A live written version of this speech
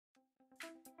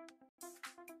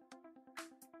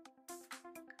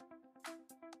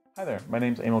Hi there, my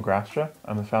name's Emil Grafstra.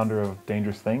 I'm the founder of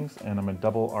Dangerous Things, and I'm a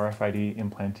double RFID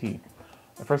implantee.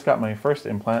 I first got my first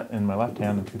implant in my left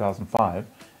hand in 2005,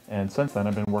 and since then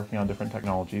I've been working on different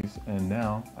technologies, and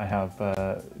now I have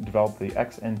developed the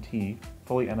XNT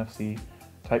fully NFC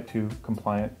Type 2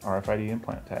 compliant RFID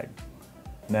implant tag.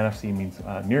 And NFC means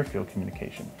near field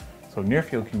communication. So near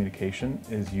field communication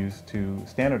is used to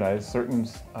standardize certain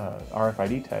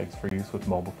RFID tags for use with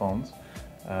mobile phones,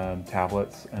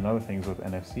 tablets, and other things with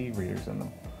NFC readers in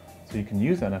them. So you can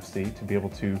use NFC to be able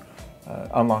to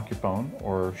unlock your phone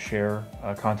or share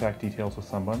contact details with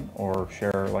someone, or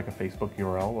share like a Facebook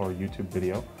URL or a YouTube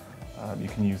video. You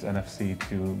can use NFC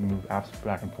to move apps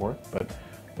back and forth, but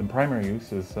the primary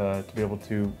use is to be able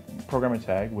to program a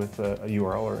tag with a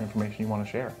URL or information you want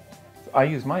to share. I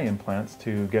use my implants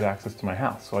to get access to my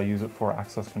house, so I use it for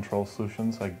access control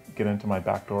solutions. I get into my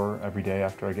back door every day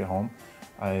after I get home.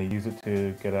 I use it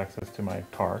to get access to my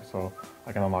car, so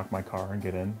I can unlock my car and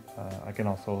get in. I can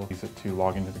also use it to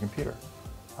log into the computer.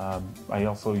 I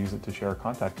also use it to share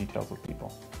contact details with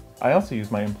people. I also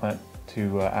use my implant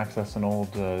to access an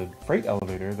old freight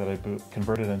elevator that I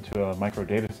converted into a micro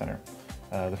data center.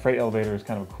 The freight elevator is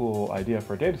kind of a cool idea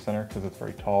for a data center because it's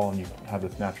very tall and you have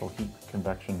this natural heat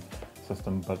convection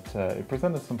system, but it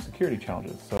presented some security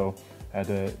challenges. So I had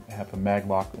to have a mag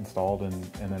lock installed and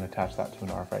then attach that to an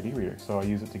RFID reader. So I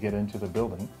use it to get into the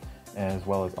building, as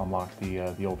well as unlock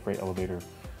the old freight elevator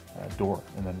door,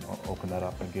 and then open that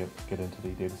up and get into the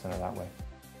data center that way.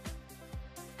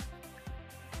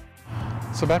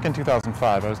 So back in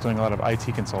 2005, I was doing a lot of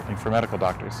IT consulting for medical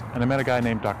doctors, and I met a guy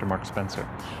named Dr. Mark Spencer.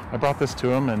 I brought this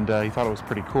to him, and he thought it was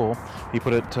pretty cool. He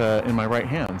put it in my right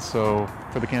hand, so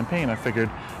for the campaign I figured,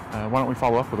 why don't we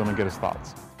follow up with him and get his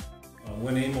thoughts.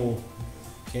 When Emil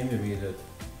came to me to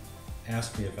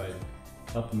ask me if I'd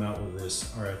help him out with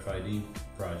this RFID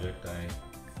project, I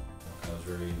was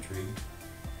very intrigued.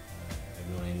 I've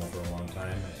known Emil for a long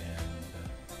time,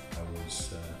 and I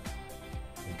was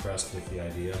impressed with the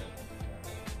idea,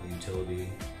 the utility,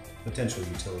 potential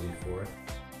utility for it.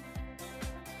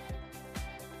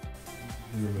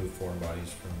 We remove foreign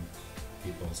bodies from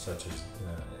people, such as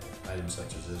items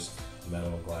such as this,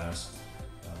 metal, glass,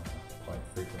 quite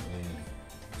frequently, and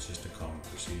it's just a common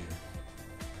procedure.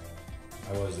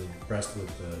 I was impressed with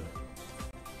the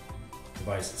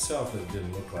device itself. It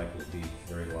didn't look like it would be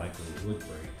very likely it would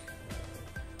break,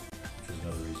 which was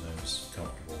another reason I was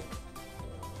comfortable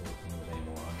working with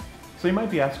Emil on. So you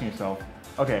might be asking yourself,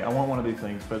 okay, I want one of these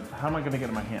things, but how am I going to get it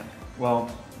in my hand?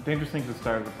 Well, Dangerous Things has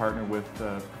started to partner with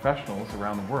professionals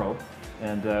around the world,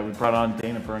 and we brought on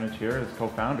Dana Burnage here as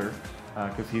co-founder,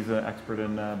 because he's an expert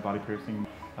in body piercing.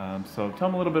 So tell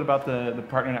them a little bit about the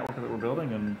partner network that we're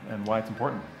building and why it's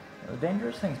important. The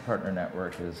Dangerous Things Partner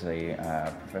Network is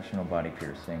a professional body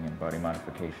piercing and body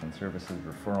modification services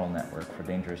referral network for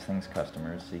Dangerous Things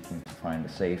customers seeking to find a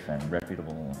safe and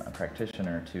reputable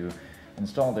practitioner to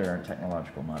install their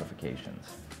technological modifications.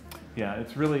 Yeah,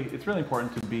 it's really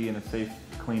important to be in a safe,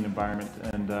 clean environment,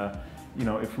 and you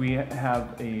know, if we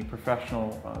have a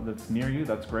professional that's near you,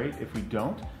 that's great. If we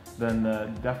don't, then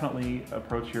definitely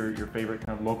approach your favorite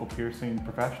kind of local piercing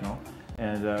professional,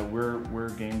 and we're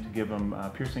game to give them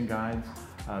piercing guides,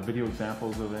 video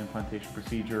examples of the implantation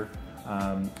procedure,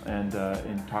 and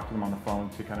talk to them on the phone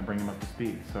to kind of bring them up to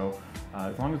speed. So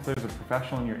as long as there's a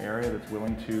professional in your area that's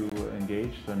willing to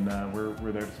engage, then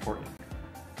we're there to support you.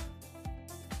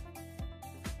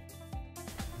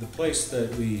 The place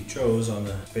that we chose on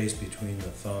the space between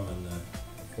the thumb and the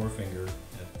forefinger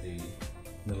at the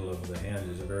middle of the hand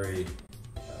is a very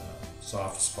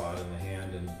soft spot in the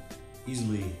hand and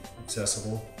easily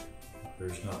accessible.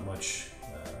 There's not much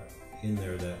in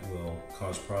there that will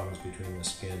cause problems between the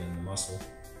skin and the muscle,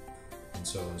 and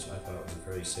so I thought it was a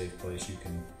very safe place. You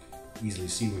can easily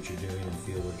see what you're doing and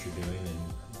feel what you're doing,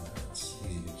 and it's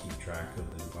easy to keep track of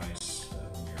the device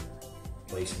when you're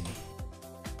placing it.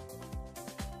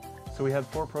 So we had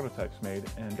 4 prototypes made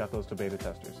and got those to beta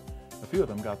testers. A few of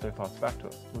them got their thoughts back to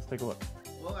us. Let's take a look.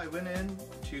 Well, I went in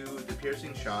to the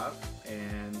piercing shop,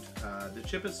 and the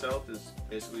chip itself is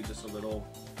basically just a little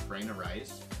grain of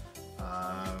rice.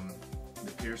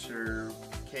 The piercer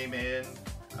came in,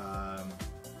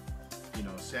 you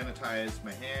know, sanitized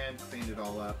my hand, cleaned it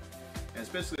all up, and it's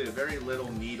basically a very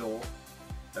little needle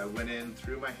that went in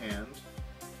through my hand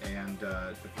and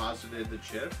deposited the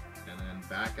chip and then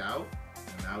back out,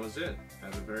 and that was it. I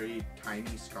have a very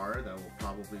tiny scar that will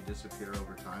probably disappear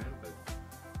over time, but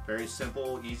very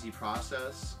simple, easy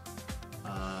process.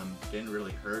 Didn't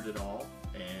really hurt at all,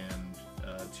 and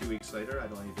 2 weeks later I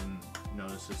don't even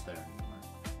notice it's there anymore.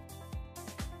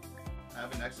 I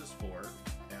have a Nexus 4,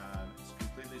 and it's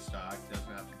completely stock,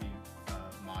 doesn't have to be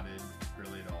modded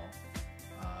really at all.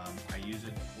 I use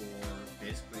it for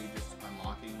basically just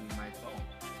unlocking my phone.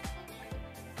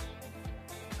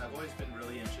 I've always been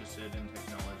really interested in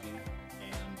technology,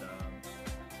 and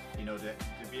you know, to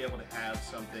be able to have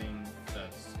something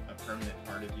that's a permanent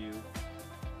part of you,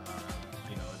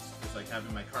 you know, it's like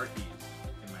having my car keys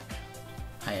in my hand.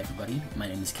 Hi everybody, my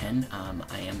name is Ken.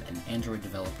 I am an Android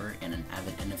developer and an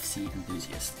avid NFC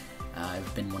enthusiast.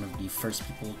 I've been one of the first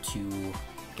people to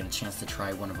get a chance to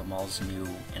try one of Amal's new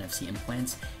NFC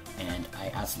implants, and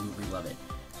I absolutely love it.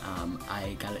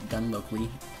 I got it done locally,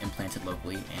 implanted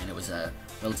locally, and it was a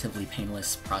relatively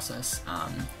painless process.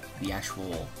 The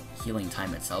actual healing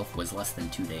time itself was less than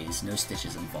 2 days, no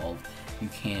stitches involved. You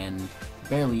can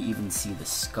barely even see the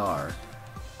scar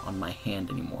on my hand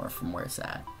anymore from where it's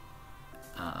at.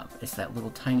 It's that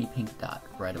little tiny pink dot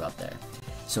right about there.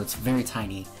 So it's very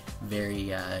tiny,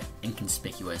 very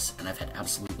inconspicuous, and I've had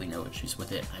absolutely no issues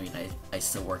with it. I mean, I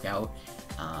still work out.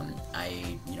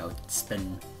 I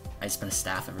spin a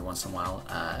staff every once in a while.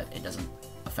 It doesn't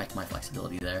affect my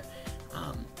flexibility there.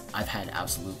 I've had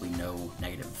absolutely no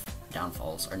negative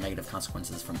downfalls or negative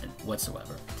consequences from it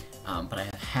whatsoever. But I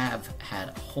have had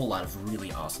a whole lot of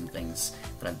really awesome things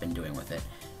that I've been doing with it.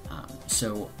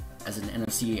 So as an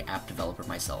NFC app developer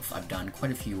myself, I've done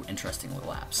quite a few interesting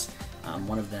little apps.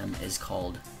 One of them is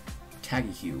called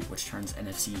Tag-A-Hue, which turns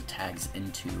NFC tags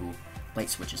into light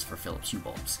switches for Philips Hue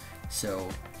bulbs. So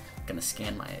I'm gonna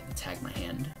tag my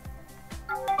hand,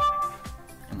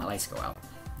 and my lights go out,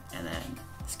 and then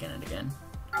scan it again,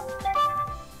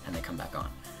 and they come back on.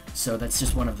 So that's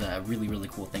just one of the really, really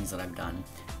cool things that I've done.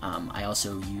 I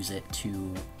also use it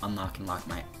to unlock and lock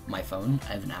my phone.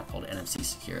 I have an app called NFC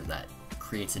Secure that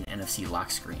creates an NFC lock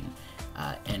screen.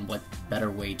 And what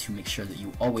better way to make sure that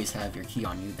you always have your key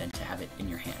on you than to have it in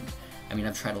your hand. I mean,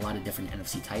 I've tried a lot of different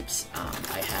NFC types.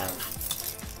 I have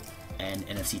an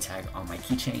NFC tag on my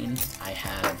keychain. I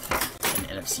have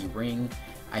an NFC ring.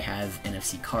 I have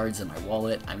NFC cards in my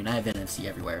wallet. I mean, I have NFC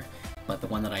everywhere, but the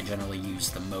one that I generally use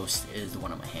the most is the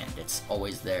one on my hand. It's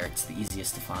always there. It's the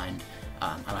easiest to find.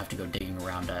 I don't have to go digging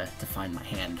around to find my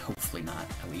hand, hopefully not,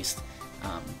 at least.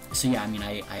 So yeah, I mean,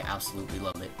 I absolutely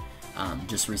love it.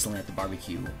 Just recently at the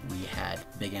barbecue, we had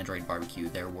Big Android Barbecue.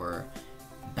 There were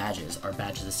badges. Our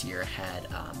badge this year had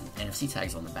NFC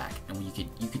tags on the back, and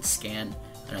you could scan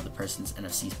another person's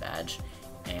NFC badge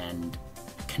and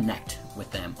connect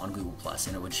with them on Google+,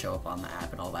 and it would show up on the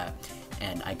app and all that.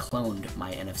 And I cloned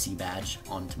my NFC badge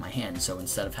onto my hand, so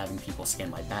instead of having people scan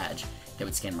my badge, they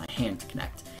would scan my hand to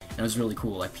connect. And it was really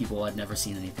cool. Like, people had never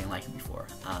seen anything like it before.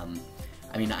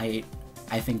 I mean, I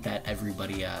think that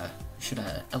everybody should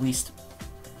at least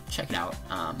check it out.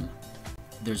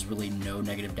 There's really no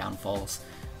negative downfalls.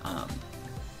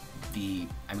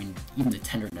 I mean, even the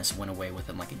tenderness went away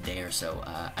within like a day or so.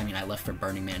 I mean, I left for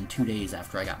Burning Man 2 days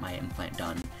after I got my implant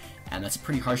done, and that's a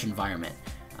pretty harsh environment,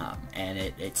 and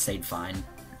it stayed fine,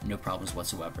 no problems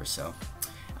whatsoever. So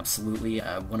absolutely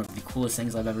one of the coolest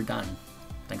things I've ever done.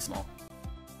 Thanks, Amal.